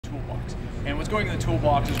toolbox. And what's going in the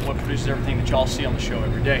toolbox is what produces everything that y'all see on the show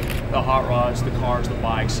every day. The hot rods, the cars, the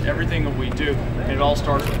bikes, everything that we do. And it all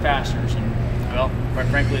starts with fasteners. And well, quite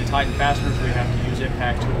frankly, to tighten fasteners, we have to use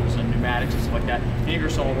impact tools and pneumatics and stuff like that.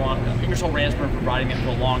 Ingersoll Rand's been providing it for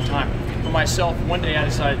a long time. For myself, one day I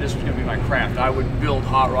decided this was going to be my craft. I would build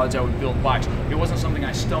hot rods, I would build bikes. It wasn't something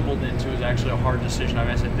I stumbled into. It was actually a hard decision.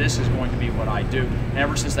 I said, this is going to be what I do. And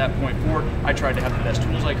ever since that point forward, I tried to have the best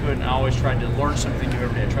tools I could, and I always tried to learn something new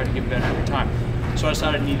every day. I tried to get better every time. So I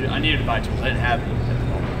decided I needed to buy tools. I didn't have any at the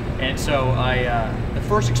moment. And so the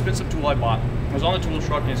first expensive tool I bought was on the tool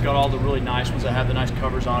truck, and it's got all the really nice ones that have the nice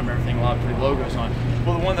covers on them, everything, a lot of pretty logos on.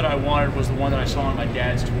 Well, the one that I wanted was the one that I saw in my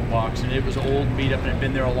dad's toolbox, and it was old and beat up and had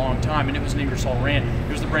been there a long time, and it was an Ingersoll Rand.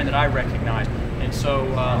 It was the brand that I recognized. And so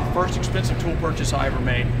the first expensive tool purchase I ever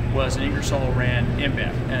made was an Ingersoll Rand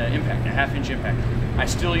impact, a half-inch impact. I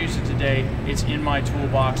still use it today. It's in my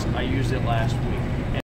toolbox. I used it last week.